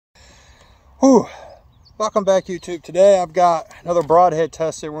Whew. Welcome back, YouTube. Today I've got another broadhead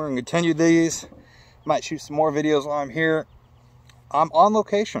tested. We're going to continue these. Might shoot some more videos while I'm here. I'm on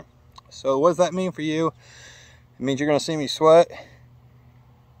location. So what does that mean for you? It means you're going to see me sweat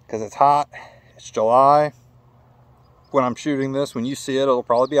because it's hot. It's July. When I'm shooting this, when you see it, it'll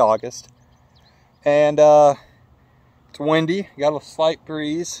probably be August. And it's windy. Got a slight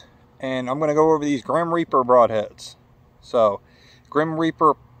breeze. And I'm going to go over these Grim Reaper broadheads. So, Grim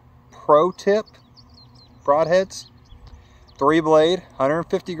Reaper Pro Tip broadheads, 3-blade,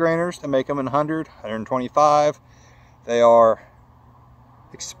 150 grainers to make them in 100, 125. They are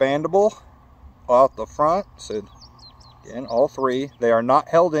expandable out the front. So again, all three. They are not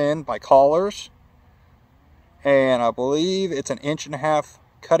held in by collars, and I believe it's an 1.5"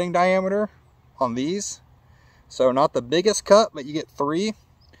 cutting diameter on these. So not the biggest cut, but you get 3.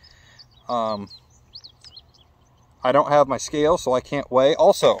 I don't have my scale, so I can't weigh.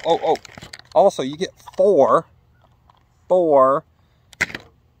 Also, also you get 4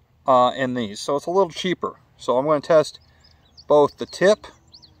 in these, so it's a little cheaper. So I'm going to test both the tip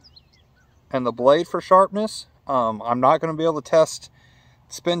and the blade for sharpness. I'm not going to be able to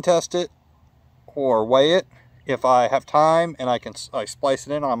spin test it or weigh it. If I have time and I splice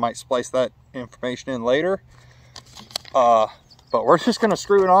it in, I might splice that information in later. But we're just going to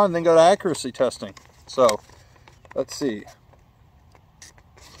screw it on and then go to accuracy testing. So let's see.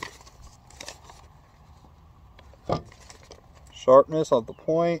 Sharpness of the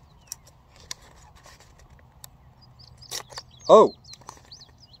point. Oh!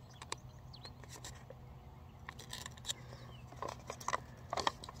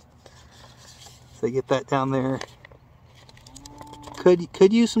 So get that down there.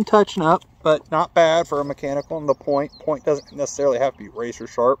 Could use some touching up, but not bad for a mechanical. And the point doesn't necessarily have to be razor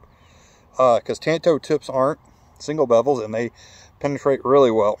sharp, because Tanto tips aren't single bevels and they penetrate really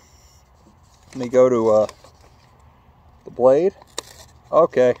well. Let me go to the blade.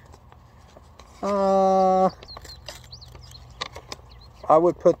 Okay. I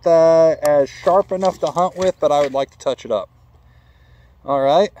would put that as sharp enough to hunt with, but I would like to touch it up.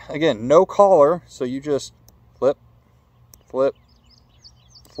 Alright, again, no collar, so you just flip, flip,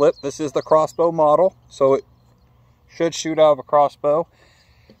 flip. This is the crossbow model, so it should shoot out of a crossbow.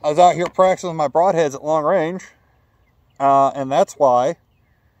 I was out here practicing my broadheads at long range, and that's why,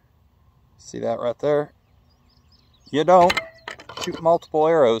 see that right there, you don't shoot multiple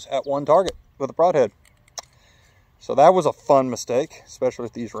arrows at one target with a broadhead. So that was a fun mistake, especially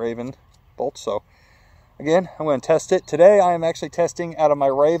with these Raven bolts. So again, I'm going to test it. Today I am actually testing out of my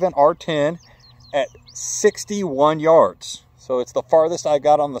Raven R10 at 61 yards. So it's the farthest I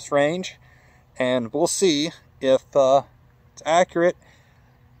got on this range, and we'll see if it's accurate.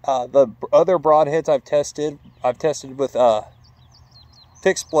 The other broadheads I've tested with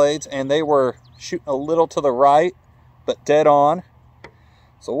fixed blades, and they were shooting a little to the right, but dead on.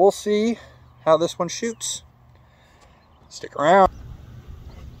 So we'll see how this one shoots. Stick around.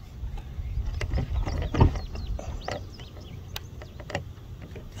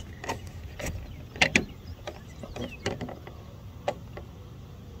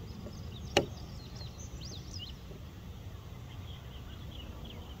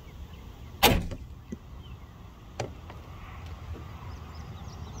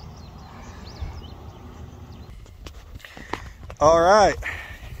 All right.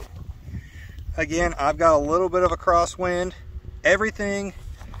 Again, I've got a little bit of a crosswind. Everything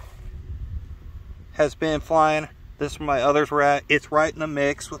has been flying. This is where my others were at. It's right in the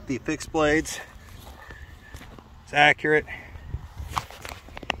mix with the fixed blades. It's accurate.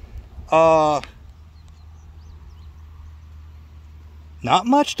 Not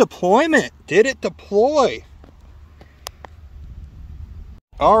much deployment. Did it deploy?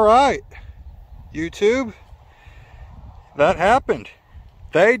 All right, YouTube. That happened.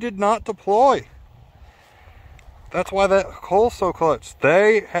 They did not deploy. That's why that hole's so clutch.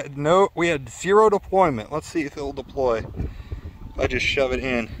 We had 0 deployment. Let's see if it'll deploy. If I just shove it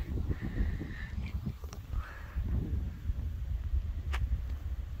in.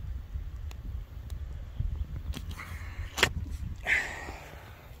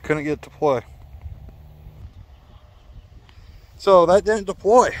 Couldn't get it to deploy. So that didn't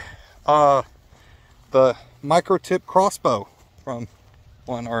deploy. The micro tip crossbow from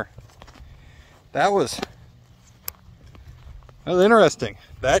that was interesting.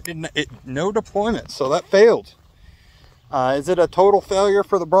 That no deployment, so that failed. Is it a total failure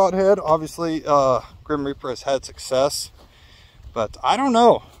for the broadhead? Obviously, Grim Reaper has had success, but I don't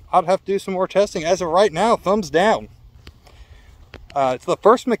know. I'd have to do some more testing. As of right now, thumbs down. It's the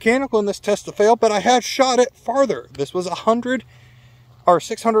first mechanical in this test to fail, but I have shot it farther. This was 100 or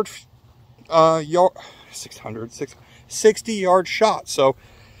 600 yard, 60-yard shot. So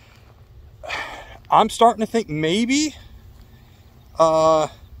I'm starting to think maybe the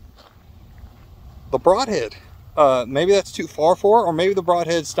broadhead, maybe that's too far for it, or maybe the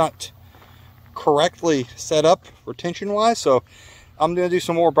broadhead's not correctly set up retention wise. So I'm gonna do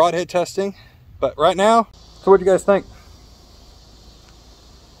some more broadhead testing, but right now, so what do you guys think?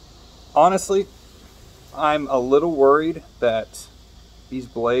 Honestly, I'm a little worried that these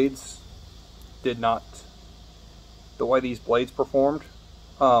blades did not, the way these blades performed.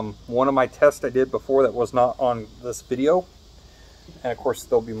 One of my tests I did before that was not on this video, and of course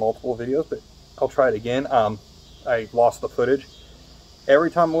there'll be multiple videos, but I'll try it again. I lost the footage.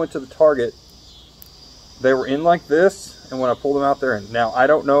 Every time I went to the target, they were in like this, and when I pulled them out there, and now I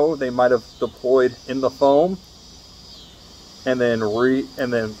don't know, they might have deployed in the foam and then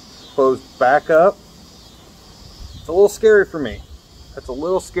closed back up. It's a little scary for me. That's a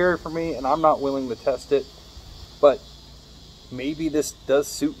little scary for me, and I'm not willing to test it. But maybe this does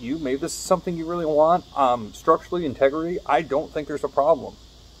suit you. Maybe this is something you really want. Structurally, integrity, I don't think there's a problem.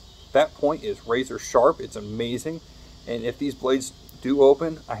 That point is razor sharp. It's amazing. And if these blades do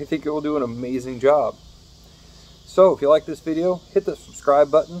open, I think it will do an amazing job. So if you like this video, hit the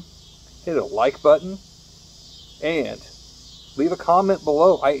subscribe button, hit a like button, and leave a comment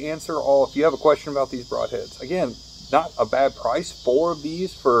below. I answer all. If you have a question about these broadheads, again, not a bad price. 4 of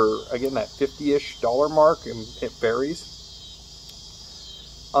these for, again, that $50-ish mark, and it varies.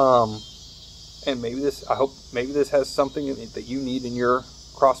 And maybe this, I hope maybe this has something in it that you need in your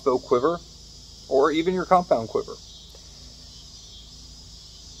crossbow quiver, or even your compound quiver.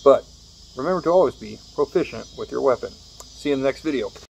 But remember to always be proficient with your weapon. See you in the next video.